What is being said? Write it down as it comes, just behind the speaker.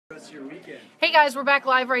Hey guys, we're back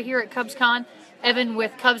live right here at CubsCon. Evan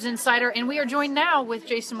with Cubs Insider, and we are joined now with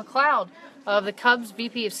Jason McLeod of the Cubs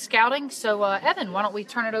VP of Scouting. So Evan, why don't we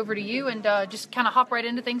turn it over to you and just kind of hop right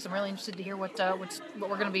into things. I'm really interested to hear what we're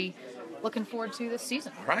going to be looking forward to this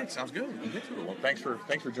season. All right, sounds good. We'll get to it. Well, thanks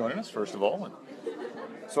for joining us first of all. And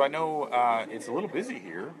so I know it's a little busy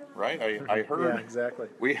here, right? I heard. Yeah, exactly.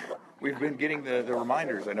 We've been getting the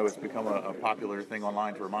reminders. I know it's become a popular thing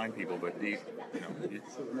online to remind people, but you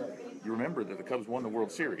remember that the Cubs won the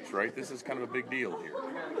World Series, right? This is kind of a big deal here.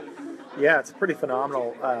 Yeah, it's pretty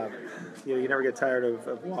phenomenal. You never get tired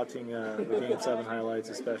of watching the Game 7 highlights,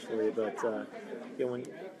 especially. But when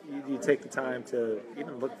you take the time to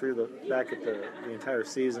even look through back at the entire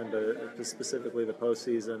season, but specifically the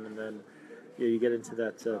postseason, and then you get into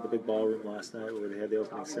that the big ballroom last night where they had the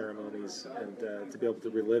opening ceremonies, and to be able to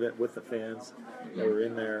relive it with the fans that were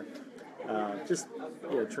in there,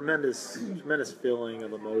 tremendous feeling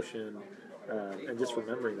of emotion, and just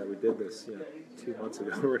remembering that we did this 2 months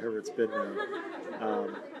ago or whatever it's been now.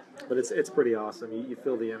 But it's pretty awesome. You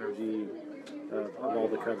feel the energy of all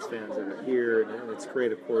the Cubs fans that are here, and it's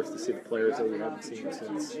great, of course, to see the players that we haven't seen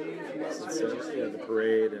since the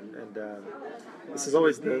parade, and this is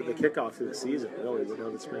always the kickoff to the season, really. We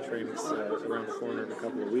know that spring training's around the corner in a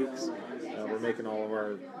couple of weeks. We're making all of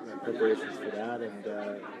our preparations for that, and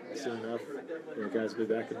soon enough, guys will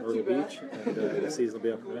be back in Myrtle Beach, and the season will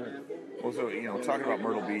be up and running. Well, so talking about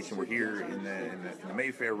Myrtle Beach, and we're here in the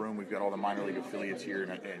Mayfair room. We've got all the minor league affiliates here,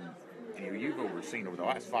 and you've overseen over the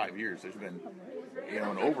last 5 years. There's been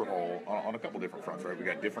an overhaul on a couple different fronts, right? We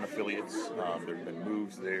got different affiliates. There's been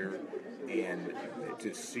moves there, and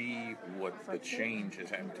to see what the change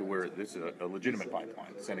has happened to where this is a legitimate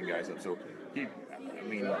pipeline, sending guys up. So,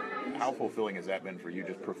 how fulfilling has that been for you,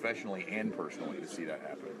 just professionally and personally, to see that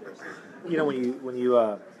happen? When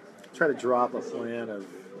you try to drop a plan of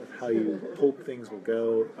how you hope things will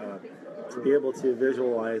go, to be able to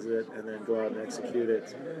visualize it and then go out and execute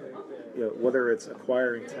it, whether it's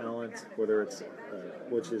acquiring talent, whether it's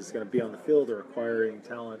which is going to be on the field, or acquiring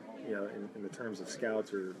talent, in the terms of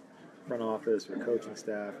scouts or front office or coaching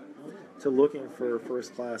staff, to looking for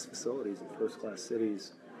first-class facilities and first-class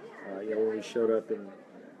cities. When we showed up in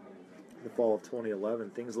the fall of 2011,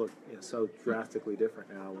 things look so drastically different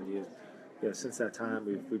now. When since that time,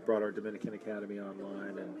 we've brought our Dominican Academy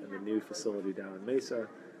online, and the new facility down in Mesa,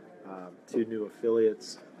 2 new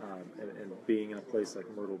affiliates, and being in a place like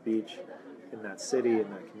Myrtle Beach, in that city, in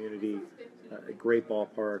that community, a great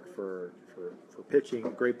ballpark for pitching, a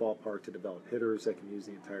great ballpark to develop hitters that can use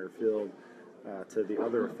the entire field, to the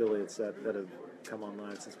other affiliates that have come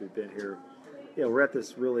online since we've been here. We're at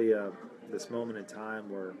this really this moment in time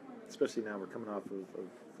where, especially now, we're coming off of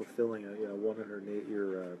fulfilling a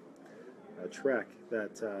 108-year trek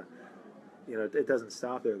that it doesn't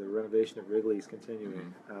stop there. The renovation of Wrigley is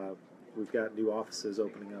continuing. We've got new offices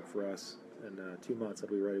opening up for us in 2 months.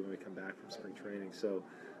 That'll be ready when we come back from spring training. So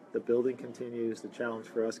the building continues. The challenge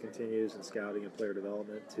for us continues in scouting and player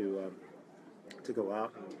development to go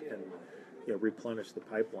out and replenish the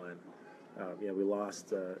pipeline. We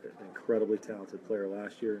lost an incredibly talented player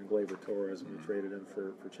last year in Gleyber Torres, and we traded him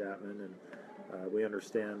for Chapman, and we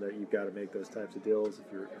understand that you've got to make those types of deals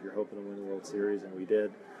if you're hoping to win the World Series, and we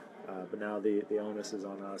did. But now the onus is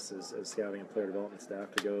on us as scouting and player development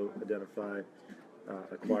staff to go identify,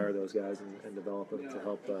 acquire those guys, and develop them to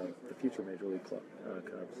help the future Major League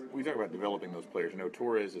Cubs. We talk about developing those players.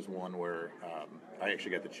 Torres is one where I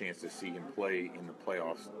actually got the chance to see him play in the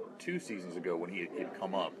playoffs 2 seasons ago when he had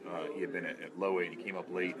come up. He had been at low A, and he came up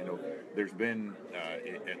late. There's been,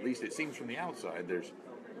 at least it seems from the outside, there's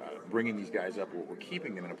bringing these guys up, we're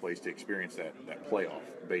keeping them in a place to experience that playoff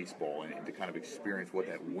baseball, and to kind of experience what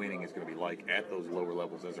that winning is going to be like at those lower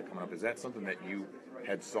levels as they're coming up. Is that something that you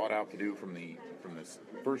had sought out to do from the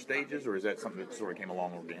first stages, or is that something that sort of came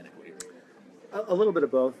along organically? A little bit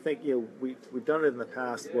of both. I think we've done it in the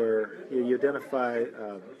past where you identify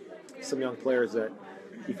some young players that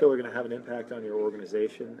you feel are going to have an impact on your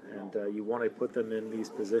organization, and you want to put them in these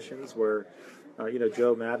positions where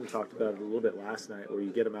Joe Madden talked about it a little bit last night, where you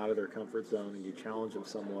get them out of their comfort zone and you challenge them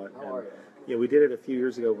somewhat. And we did it a few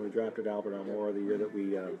years ago when we drafted Albert Almora, the year that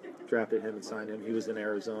we drafted him and signed him. He was in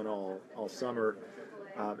Arizona all summer,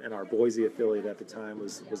 and our Boise affiliate at the time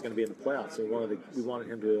was going to be in the playoffs. So we wanted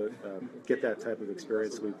him to get that type of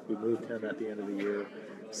experience. We moved him at the end of the year,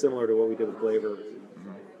 similar to what we did with Gleyber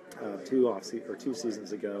 2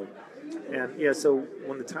 seasons ago. And so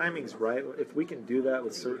when the timing's right, if we can do that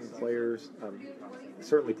with certain players,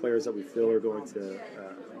 certainly players that we feel are going to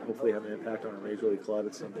hopefully have an impact on our Major League club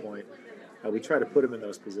at some point, we try to put them in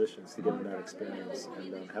those positions to give them that experience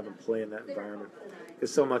and have them play in that environment.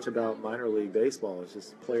 Because so much about minor league baseball is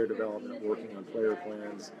just player development, working on player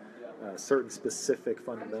plans, certain specific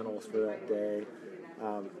fundamentals for that day.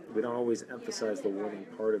 We don't always emphasize the winning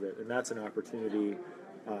part of it, and that's an opportunity.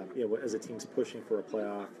 As a team's pushing for a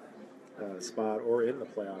playoff spot or in the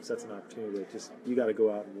playoffs, that's an opportunity to just, you got to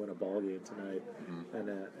go out and win a ball game tonight, and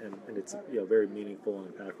it's very meaningful and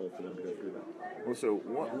impactful for them to go through that. Well, so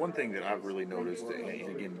one thing that I've really noticed, and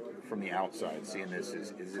again from the outside seeing this,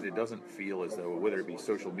 is that it doesn't feel as though, whether it be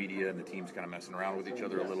social media and the teams kind of messing around with each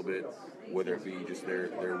other a little bit, whether it be just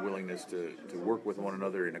their willingness to work with one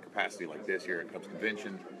another in a capacity like this here at Cubs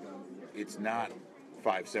Convention, it's not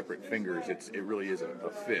 5 separate fingers. It really is a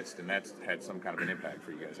fist, and that's had some kind of an impact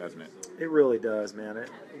for you guys, hasn't it? It really does, man.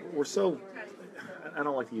 We're so, I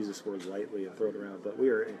don't like to use this word lightly and throw it around, but we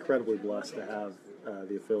are incredibly blessed to have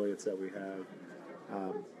the affiliates that we have,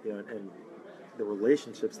 and the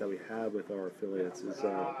relationships that we have with our affiliates is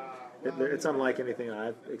it's unlike anything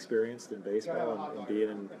I've experienced in baseball, and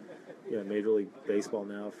being in Major League Baseball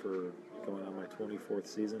now for going on my 24th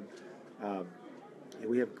season.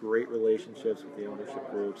 We have great relationships with the ownership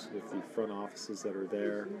groups, with the front offices that are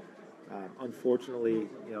there. Unfortunately,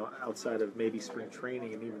 outside of maybe spring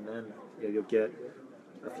training, and even then, you'll get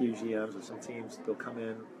a few GMs or some teams, they'll come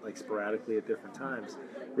in like sporadically at different times.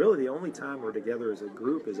 Really, the only time we're together as a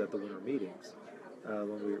group is at the winter meetings,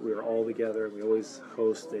 when we are all together, and we always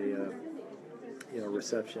host a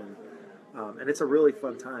reception. And it's a really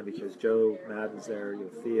fun time because Joe Madden's there,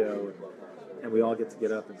 Theo, and we all get to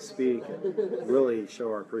get up and speak and really show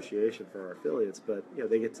our appreciation for our affiliates. But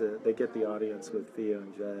they get the audience with Theo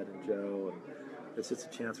and Jed and Joe, and it's just a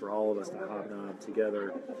chance for all of us to hobnob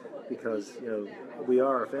together, because we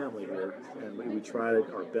are a family here, and we try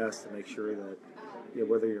our best to make sure that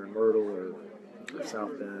whether you're in Myrtle or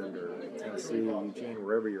South Bend or Tennessee, Eugene,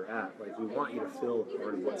 wherever you're at, like, we want you to feel a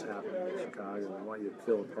part of what's happening in Chicago. We want you to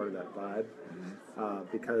feel a part of that vibe,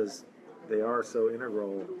 because they are so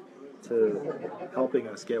integral to helping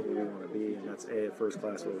us get where we want to be, and that's A, a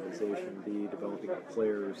first-class organization, B, developing our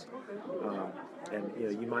players, and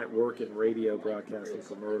you might work in radio broadcasting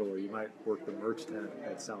for Myrtle, or you might work the merch tent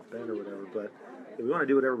at South Bend or whatever, but we want to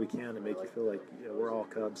do whatever we can to make you feel like we're all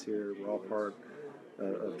Cubs here, we're all part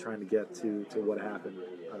of trying to get to what happened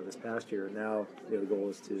this past year, and now the goal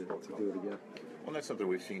is to do it again. Well, that's something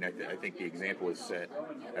we've seen. I think the example is set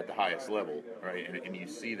at the highest level, right? And you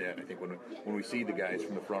see that, I think, when we see the guys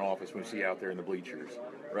from the front office, when we see out there in the bleachers,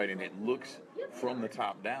 right? And it looks from the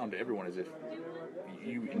top down to everyone as if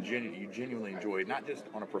you genuinely enjoy it, not just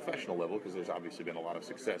on a professional level, because there's obviously been a lot of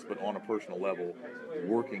success, but on a personal level,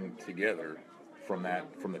 working together from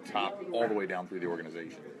the top all the way down through the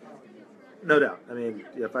organization. No doubt. I mean,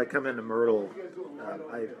 if I come into Myrtle,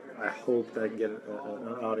 I hope that I can get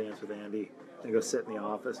an audience with Andy and go sit in the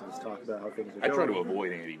office and just talk about how things are going. I try to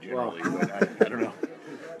avoid Andy generally, but I don't know.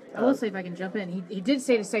 I will say, if I can jump in, he did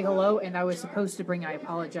say to say hello, and I was supposed to bring, I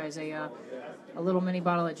apologize, a little mini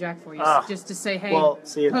bottle of Jack for you, just to say, hey,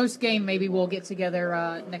 post-game, maybe we'll get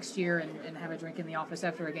together next year and have a drink in the office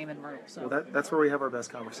after a game in Myrtle. So. Well, that's where we have our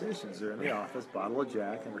best conversations. They're in the office, bottle of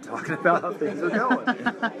Jack, and we're talking about how things are going.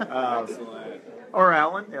 Or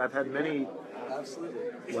Alan. I've had many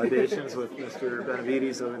libations with Mr.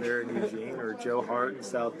 Benavides over there in Eugene, or Joe Hart in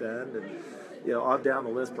South Bend, and on down the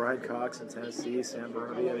list, Brian Cox in Tennessee, Sam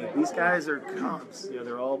Burnaby. I mean, these guys are Cubs.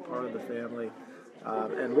 They're all part of the family.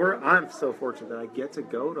 And I'm so fortunate that I get to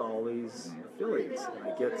go to all these affiliates,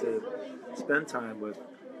 and I get to spend time with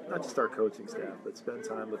not just our coaching staff, but spend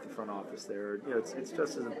time with the front office there. It's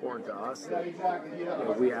just as important to us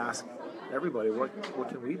that we ask everybody, what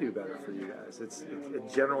can we do better for you guys?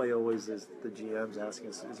 It generally always is the GMs asking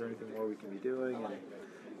us, is there anything more we can be doing?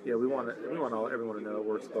 And we want everyone to know it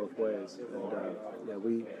works both ways, and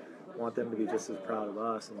we want them to be just as proud of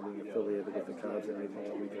us and being affiliated with the Cubs, and anything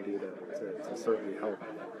that we can do to certainly help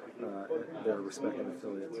their respective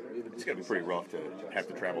affiliates. It's got to be pretty rough to have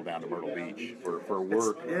to travel down to Myrtle Beach for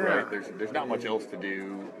work, right? There's not much else to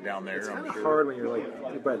do down there. It's kind of sure. hard when you're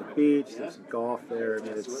you're by the beach. There's some golf there. I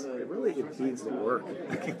mean, it really impedes the work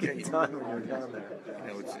that can get done when you're down there.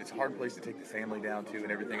 It's a hard place to take the family down to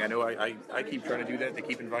and everything. I know I keep trying to do that. They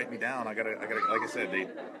keep inviting me down. I gotta like I said, they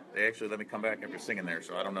actually let me come back after singing there.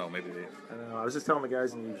 So I don't know. Maybe they. I know. I was just telling the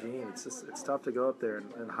guys in Eugene, it's tough to go up there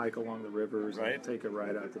and hike along the rivers, and take a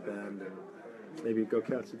ride out to Bend, maybe go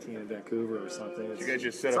catch a team in Vancouver or something. You guys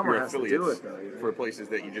just set up your affiliates for places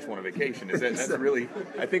that you just want a vacation. That's really,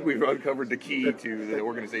 I think we've uncovered the key to the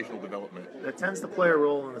organizational development. That tends to play a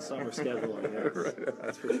role in the summer schedule, I guess. Right.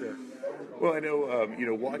 That's for sure. Well, I know,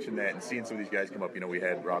 watching that and seeing some of these guys come up, we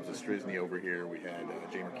had Rob Zastryzny over here, we had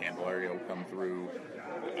Jamer Candelario come through.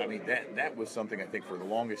 I mean, that was something I think for the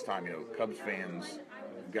longest time, Cubs fans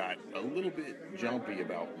got a little bit jumpy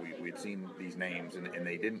about. We'd seen these names and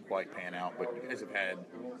they didn't quite pan out, but you guys have had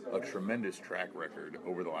a tremendous track record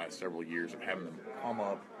over the last several years of having them come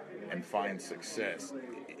up and find success.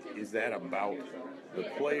 Is that about the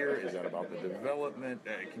player? Is that about the development?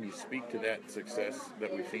 Can you speak to that success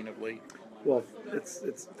that we've seen of late? Well,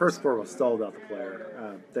 it's first and foremost all about the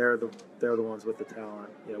player. They're the ones with the talent.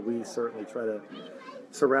 We certainly try to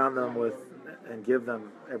surround them with and give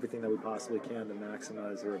them everything that we possibly can to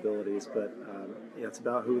maximize their abilities. But it's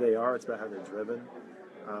about who they are. It's about how they're driven,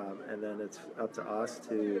 and then it's up to us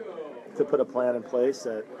to put a plan in place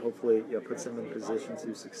that hopefully puts them in position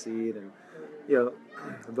to succeed. And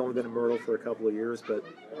I've only been in Myrtle for a couple of years, but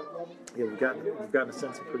we've gotten a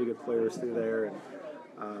sense of pretty good players through there. And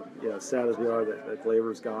as sad as we are that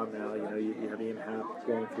Glaber's gone now, you have Ian Happ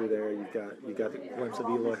going through there. You got the glimpse of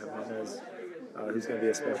Eloy Jimenez, who's going to be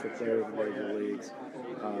a special player in the major leagues.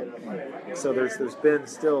 So there's been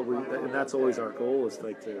still, and that's always our goal, is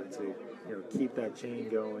like to keep that chain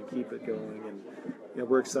going, keep it going, and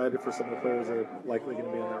we're excited for some of the players that are likely going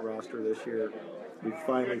to be on that roster this year. We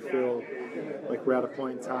finally feel like we're at a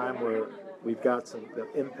point in time where we've got some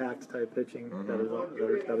impact type pitching that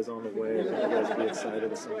is on the way. I think you guys will be excited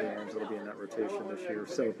with some of the names that will be in that rotation this year.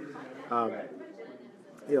 So,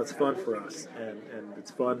 it's fun for us, and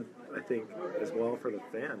it's fun, I think, as well for the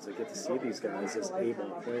fans that get to see these guys as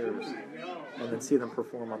A-ball players and then see them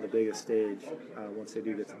perform on the biggest stage once they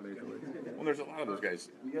do get to the major leagues. Well, there's a lot of those guys.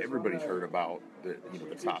 Everybody's heard about the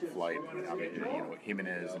top flight. I mean,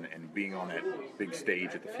 Jimenez and being on that big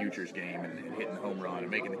stage at the Futures game and hitting the home run and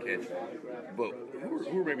making the catch. But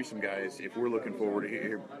who are maybe some guys, if we're looking forward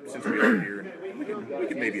here, since we are here, and we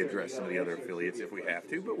can maybe address some of the other affiliates if we have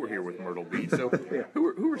to, but we're here with Myrtle Beach. So yeah.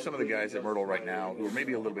 who are some of the guys at Myrtle right now who are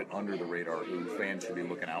maybe a little bit under the radar, who fans should be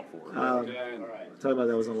looking out for? Talking about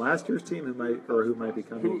that was on last year's team, who might be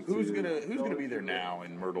coming. Who's gonna be there now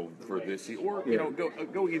in Myrtle for this season, or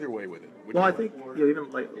go either way with it. Well, I think even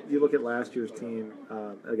like you look at last year's team,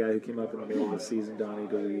 a guy who came up in the middle of the season, Donnie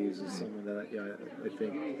DeLeves, is someone that I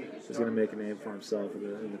think is going to make a name for himself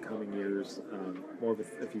in the coming years. More of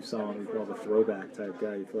if you saw him, he's more of a throwback type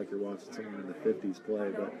guy. You feel like you're watching someone in the '50s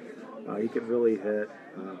play, but he can really hit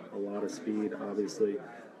a lot of speed, obviously.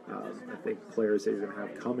 I think players that you're going to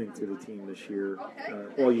have coming to the team this year.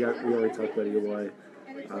 We already talked about Eloy.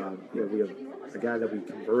 We have a guy that we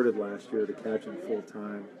converted last year to catching full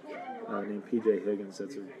time, named PJ Higgins.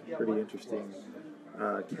 That's a pretty interesting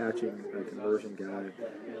catching conversion guy.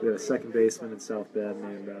 We had a second baseman in South Bend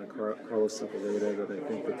named Carlos Sepulveda that I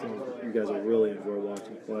think the team, you guys will really enjoy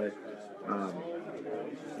watching play.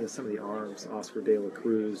 Some of the arms, Oscar De La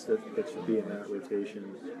Cruz, that should be in that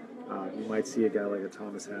rotation. You might see a guy like a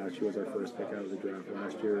Thomas Hatch, who was our first pick out of the draft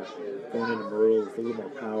last year, going into Myrtle with a little more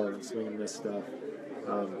power and swinging this stuff.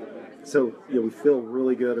 So we feel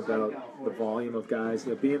really good about the volume of guys.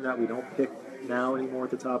 Being that we don't pick now anymore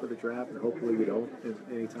at the top of the draft, and hopefully we don't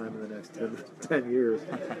any time in the next 10 years,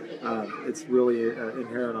 it's really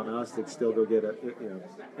inherent on us to still go get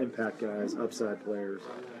impact guys, upside players.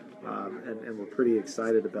 And we're pretty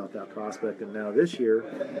excited about that prospect. And now this year,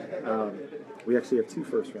 we actually have 2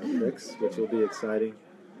 first-round picks, which will be exciting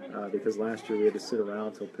because last year we had to sit around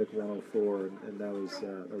until pick 104, and that was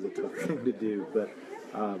a tough thing to do. But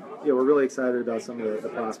we're really excited about some of the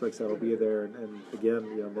prospects that will be there. And again,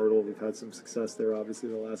 Myrtle, we've had some success there, obviously,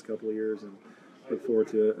 the last couple of years, and look forward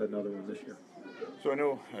to another one this year. So I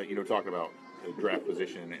know, talking about the draft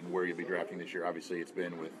position and where you'll be drafting this year. Obviously, it's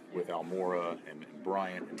been with Almora and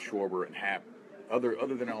Bryant and Schwarber and Happ. Other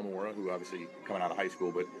than Almora, who obviously coming out of high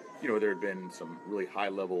school, but there had been some really high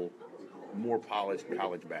level, more polished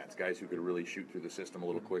college bats, guys who could really shoot through the system a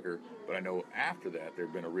little quicker. But I know after that,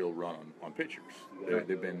 there'd been a real run on pitchers.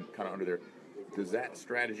 They've been kind of under there. Does that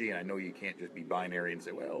strategy? And I know you can't just be binary and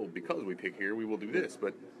say, well, because we pick here, we will do this.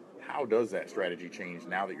 But how does that strategy change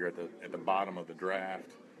now that you're at the bottom of the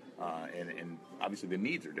draft? And obviously the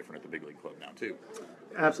needs are different at the big league club now too.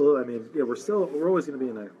 Absolutely. I mean, we're always going to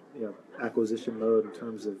be in a acquisition mode in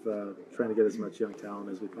terms of trying to get as much young talent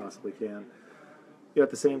as we possibly can. At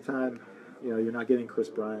the same time, you're not getting Chris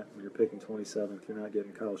Bryant when you're picking 27th. You're not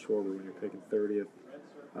getting Kyle Schwarber when you're picking 30th.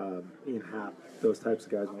 Ian Happ, those types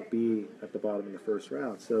of guys won't be at the bottom of the first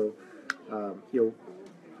round. So,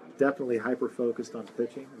 definitely hyper-focused on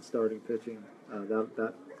pitching and starting pitching.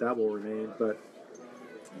 That will remain. But,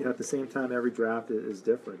 at the same time, every draft is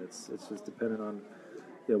different. It's just dependent on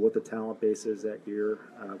what the talent base is that year.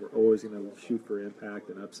 We're always going to shoot for impact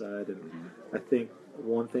and upside. And I think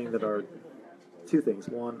two things.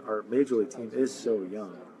 One, our major league team is so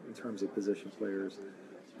young in terms of position players.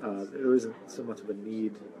 There isn't so much of a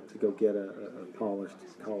need to go get a polished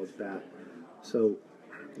college bat. So,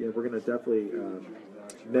 we're going to definitely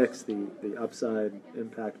mix the upside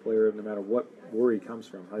impact player, no matter where he comes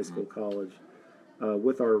from, high school, college,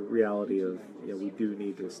 with our reality of we do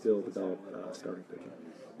need to still develop starting pitching.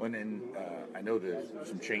 I know there's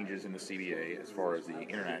some changes in the CBA as far as the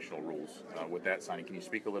international rules. With that signing, can you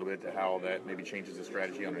speak a little bit to how that maybe changes the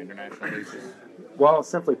strategy on an international basis? Well,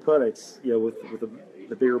 simply put, it's with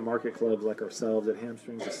the bigger market clubs like ourselves, it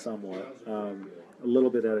hamstrings us somewhat. A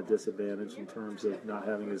little bit at a disadvantage in terms of not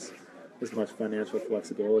having as much financial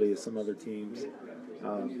flexibility as some other teams.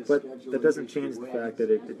 But that doesn't change the fact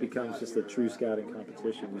that it becomes just a true scouting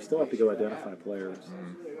competition. You still have to go identify players.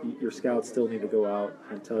 Your scouts still need to go out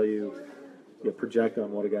and tell you, project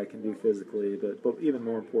on what a guy can do physically, but even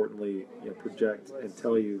more importantly, project and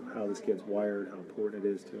tell you how this kid's wired, how important it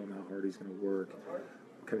is to him, how hard he's going to work,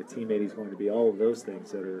 what kind of teammate he's going to be, all of those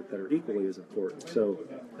things that are equally as important. So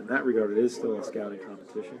in that regard, it is still a scouting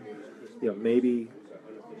competition. Maybe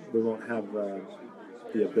we won't have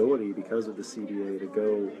the ability because of the CBA to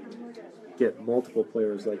go get multiple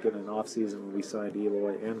players like in an offseason when we signed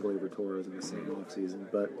Eloy and Gleyber Torres in the same offseason.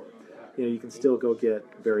 But, you can still go get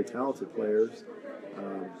very talented players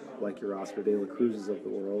like your Oscar De La Cruzes of the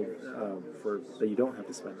world that you don't have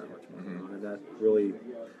to spend that much money on. And that really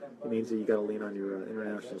means that you got to lean on your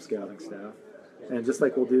international scouting staff. And just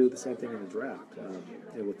like we'll do the same thing in the draft,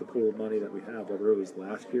 with the pool of money that we have, whether it was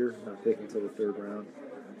last year, not picking until the third round,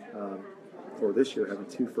 or this year having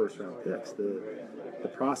 2 first-round picks,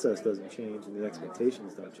 the process doesn't change and the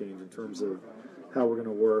expectations don't change in terms of how we're going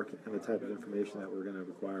to work and the type of information that we're going to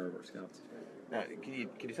require of our scouts. Now, can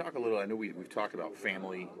you talk a little? I know we've talked about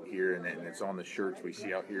family here, and it's on the shirts we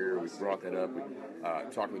see out here. We brought that up. We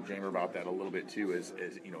talked with Jamer about that a little bit too. As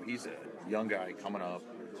he's a young guy coming up,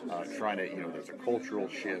 trying to there's a cultural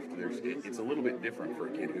shift. It's a little bit different for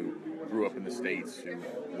a kid who grew up in the States, who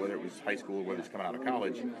whether it was high school, whether it's coming out of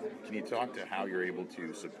college. Can you talk to how you're able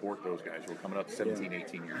to support those guys who are coming up 17,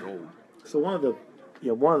 18 years old? So one of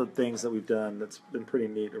the things that we've done that's been pretty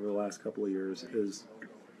neat over the last couple of years is,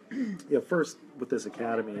 first with this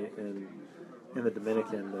academy in the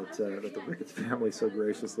Dominican that the Ricketts family so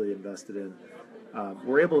graciously invested in,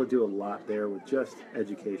 we're able to do a lot there with just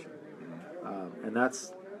education, and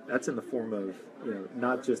that's in the form of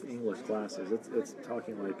not just English classes. It's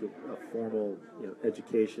talking like a formal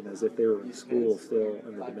education as if they were in school still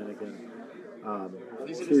in the Dominican,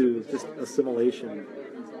 to just assimilation.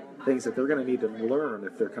 Things that they're going to need to learn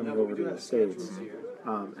if they're coming over to the States,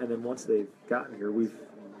 and then once they've gotten here, we've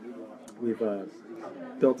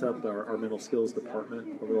built up our mental skills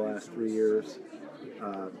department over the last 3 years.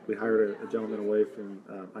 We hired a gentleman away from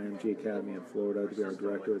IMG Academy in Florida to be our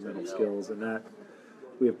director of mental skills, and that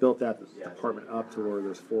we have built that department up to where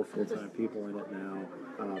there's 4 full-time people in it now,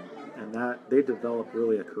 and that they develop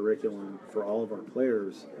really a curriculum for all of our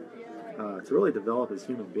players to really develop as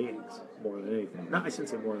human beings more than anything. I shouldn't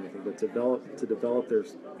say more than anything, but to develop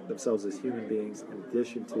themselves as human beings in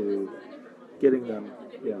addition to getting them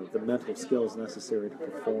the mental skills necessary to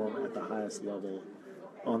perform at the highest level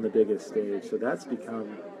on the biggest stage. So that's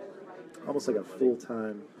become almost like a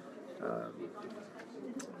full-time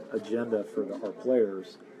agenda for our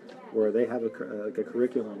players, where they have a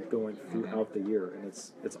curriculum going throughout the year, and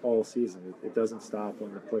it's all season. It doesn't stop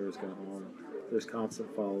when the players go home. There's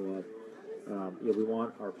constant follow-up. We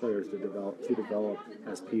want our players to develop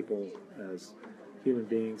as people, as human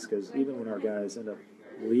beings, because even when our guys end up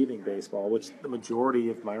leaving baseball, which the majority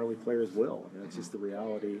of minor league players will, it's just the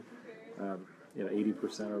reality.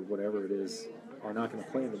 80% or whatever it is are not going to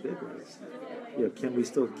play in the big leagues. Can we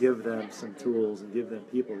still give them some tools and give them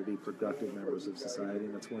people to be productive members of society?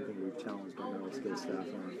 And that's one thing we've challenged our mental skills staff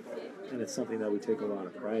on, and it's something that we take a lot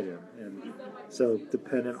of pride in. And so,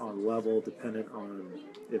 dependent on level, dependent on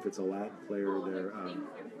if it's a Latin player, their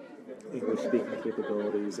English-speaking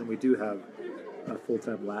capabilities, and we do have a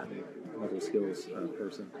full-time Latin mental skills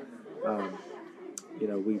person.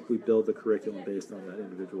 We build the curriculum based on that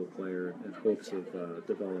individual player in hopes of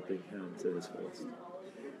developing him to his fullest.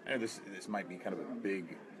 I know this might be kind of a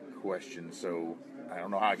big question, so I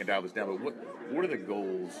don't know how I can dial this down, but what are the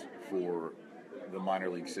goals for the minor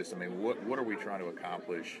league system. I mean, what are we trying to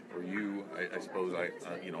accomplish? Or you, I suppose,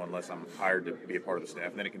 unless I'm hired to be a part of the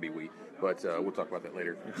staff, and then it can be we. But we'll talk about that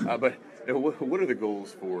later. But what are the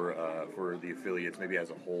goals for the affiliates, maybe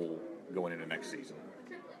as a whole, going into next season?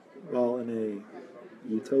 Well, in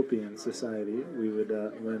a utopian society, we would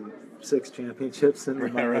win 6 championships in the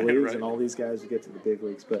minor leagues, right. and all these guys would get to the big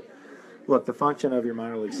leagues. But look, the function of your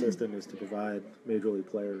minor league system is to provide major league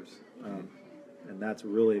players, and that's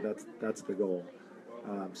the goal.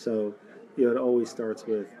 So it always starts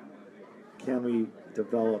with, can we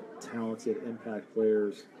develop talented impact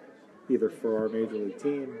players, either for our major league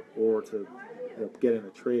team or to get in a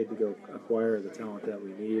trade to go acquire the talent that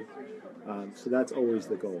we need. So that's always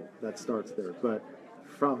the goal. That starts there. But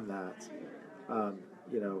from that,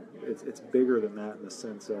 it's bigger than that in the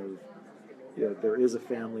sense of, there is a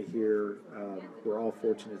family here. We're all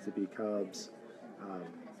fortunate to be Cubs.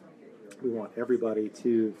 We want everybody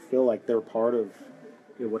to feel like they're part of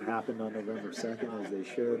what happened on November 2nd, as they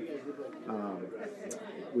should.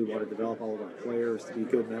 We want to develop all of our players to be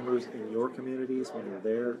good members in your communities when you're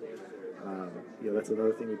there. That's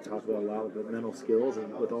another thing we talk about a lot with the mental skills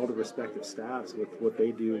and with all the respective staffs, with what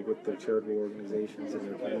they do with their charitable organizations and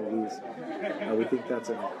their communities. We think that's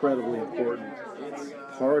an incredibly important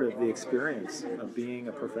part of the experience of being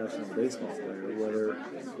a professional baseball player,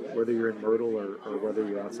 whether you're in Myrtle or whether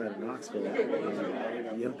you're outside of Knoxville.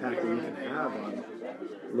 The impact that you can have on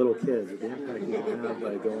little kids, or the impact you can have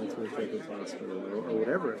by going to a children's hospital, or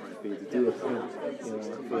whatever it might be, to do a thing,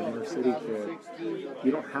 for an inner city kid.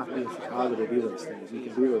 You don't have to be in Chicago to do those things. You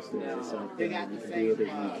can do those things in South Bend, and you can do it in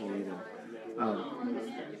Eugene.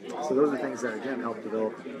 So those are things that, again, help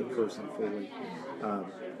develop the person fully.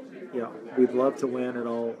 We'd love to win at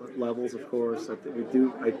all levels, of course. I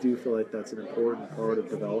do feel like that's an important part of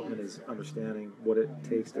development, is understanding what it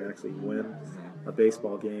takes to actually win a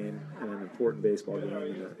baseball game, and an important baseball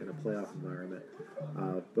game in a playoff environment.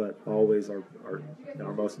 But always our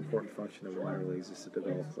most important function of the minor leagues is to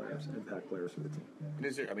develop players, impact players for the team.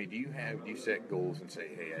 And do you set goals and say,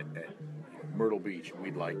 hey, at Myrtle Beach,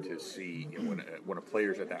 we'd like to see, when a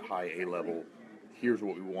player's at that high A level, here's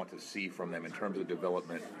what we want to see from them in terms of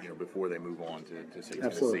development, before they move on to say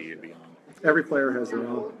Tennessee and beyond. Every player has their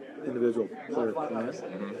own individual player plan,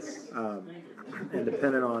 and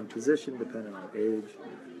dependent on position, dependent on age,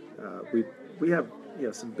 we have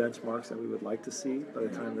some benchmarks that we would like to see by the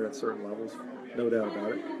time they're at certain levels, no doubt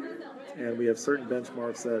about it. And we have certain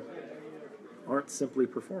benchmarks that aren't simply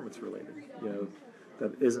performance related,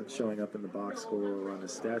 that isn't showing up in the box score or on a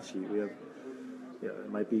stat sheet. We have, it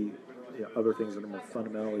might be other things that are more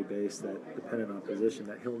fundamentally based, that dependent on position,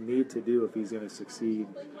 that he'll need to do if he's going to succeed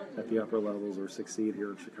at the upper levels or succeed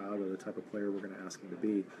here in Chicago, the type of player we're going to ask him to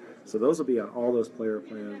be. So those will be on all those player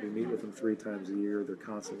plans. We meet with them 3 times a year. They're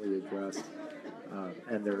constantly addressed,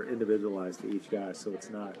 and they're individualized to each guy. So it's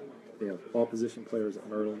not, all position players at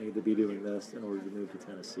Myrtle need to be doing this in order to move to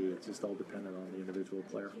Tennessee. It's just all dependent on the individual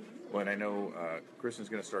player. Well, and I know Kristen's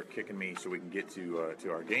going to start kicking me so we can get to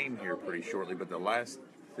our game here pretty shortly, but the last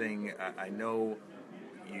thing, I know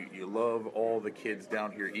you love all the kids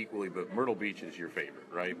down here equally, but Myrtle Beach is your favorite,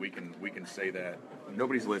 right? We can say that.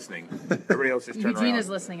 Nobody's listening. Everybody else is turning around. Eugene is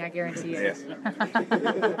listening, I guarantee it.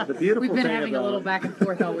 Yeah. The beautiful We've been thing having a little back and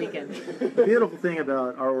forth all weekend. The beautiful thing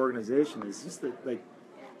about our organization is just that,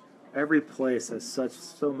 every place has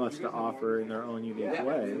so much to offer in their own unique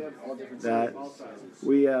way, that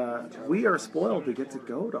we are spoiled to get to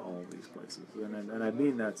go to all these places, and I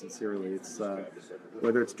mean that sincerely. It's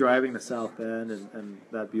whether it's driving to South Bend and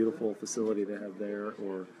that beautiful facility they have there,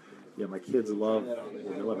 or my kids love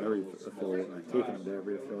every affiliate, and I've taken them to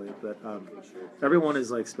every affiliate. But everyone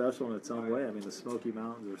is special in its own way. I mean, the Smoky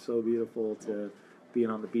Mountains are so beautiful, to being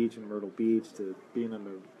on the beach in Myrtle Beach, to being in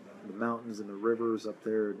the mountains and the rivers up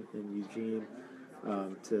there in Eugene,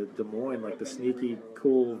 to Des Moines, the sneaky,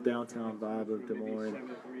 cool downtown vibe of Des Moines.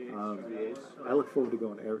 I look forward to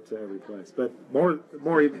going to every place, but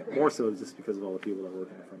more so just because of all the people that work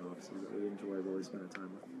in the front offices that we enjoy really spending time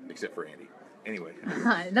with. Except for Andy. Anyway.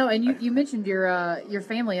 No, and you mentioned your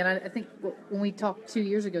family, and I think when we talked 2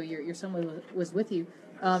 years ago, your son was with you.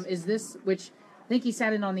 Is this, which I think he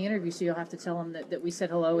sat in on the interview, so you'll have to tell him that we said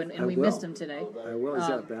hello and we missed him today. I will. He's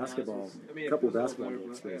got a couple of basketball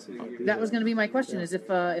games. That was going to be my question: is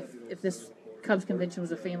if this Cubs convention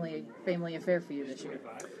was a family affair for you this year?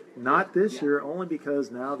 Not this year, only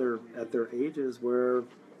because now they're at their ages where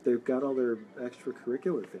they've got all their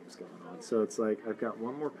extracurricular things going on. So it's I've got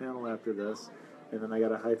one more panel after this, and then I got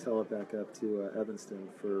to hightail it back up to Evanston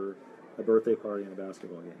for a birthday party and a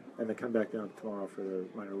basketball game, and then come back down tomorrow for the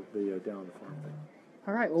down on the farm thing.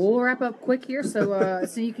 All right, well, we'll wrap up quick here, so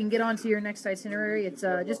so you can get on to your next itinerary. It's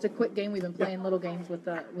just a quick game. We've been playing little games with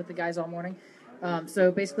the guys all morning.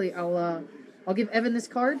 So basically, I'll give Evan this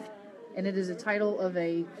card, and it is a title of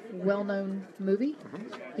a well-known movie.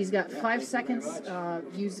 He's got 5 seconds.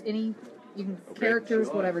 Use any characters,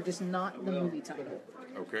 whatever, just not the movie title.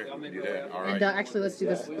 Okay, we can do that. All right. And actually, let's do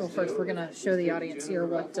this first. We're gonna show the audience here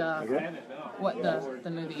what the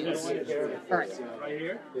movie is. All right.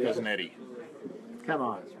 Cousin Eddie. Come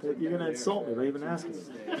on, you're gonna insult me by even asking.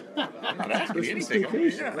 I'm not asking you anything.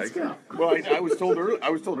 Let's go. Well, I was told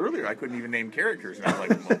earlier I couldn't even name characters, and I was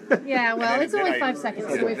like, well, Yeah, well, it's only 5 seconds,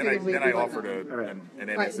 so we figured we'd then I offered an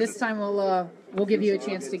All right, this time we'll give you a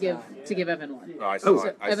chance to give Evan one. I saw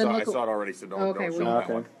it. I Evan, saw it already, so don't Okay, show well, that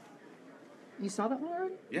one. You saw that one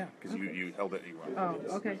already? Yeah, because you held it. Oh,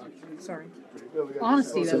 okay. Sorry.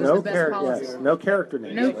 Honesty, So though, no is the best policy. yes, no character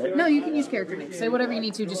names. No, right? no, you can use character names. Say whatever you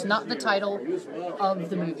need to, just not the title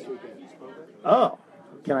of the movie. Oh,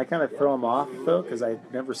 can I kind of throw them off though? Because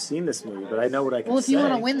I've never seen this movie, but I know what I can Well, if say. you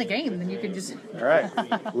want to win the game, then you can just. All right,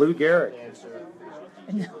 Lou Gehrig.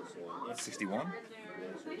 61.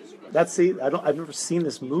 I've never seen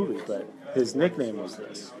this movie, but his nickname was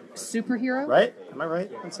this. Superhero? Right? Am I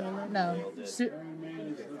right in saying that? No.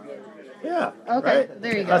 Yeah. Okay, right?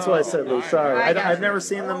 there you go. That's what I said, Lou. Sorry, I got I've you. never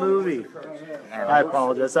seen the movie. I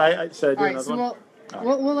apologize. Should I do All right, another so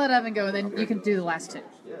one? we'll let Evan go, and then you can do the last two.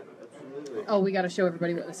 Oh, we got to show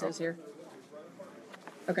everybody what this is here.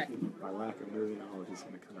 Okay. My lack of movie knowledge is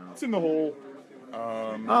going to come out. It's in the hole.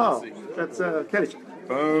 Oh, that's Caddyshack.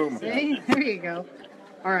 Boom. See? There you go.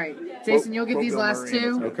 All right, Jason, you'll give these last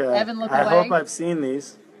two. Okay. Evan, look I away. hope I've seen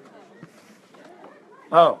these.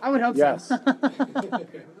 Oh, I would hope yes. so.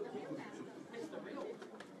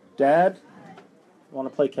 Dad, want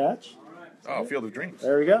to play catch? Oh, Field of Dreams.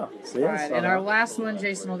 There we go. See? All right, and our last one,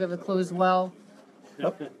 Jason will give a clue as well.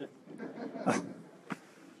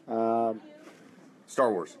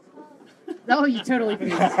 Star Wars. Oh, you totally beat.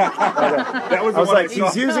 That was I was the one like,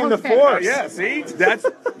 he's using the Okay. force. Yeah, see, that's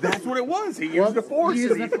what it was. He used the force.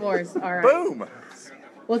 Use and the he- force. All right. Boom.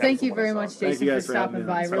 Well, thank you very much, Thank Jason, you for guys for having stopping me.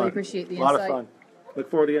 by. I It's really fun. appreciate the A lot insight. of fun. Look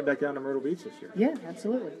forward to getting back down to Myrtle Beach this year. Yeah,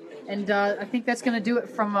 absolutely. And I think that's going to do it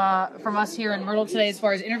from us here in Myrtle today as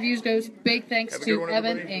far as interviews goes. Big thanks Have a good to one,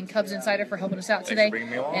 Evan everybody. and Cubs Insider for helping us out Thanks today. for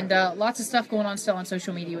bringing me along. And lots of stuff going on still on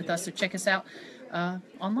social media with us, so check us out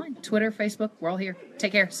online. Twitter, Facebook, we're all here.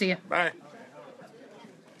 Take care. See ya. Bye.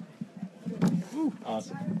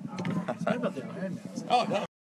 Awesome. Sorry about the Iron Man. Oh, no.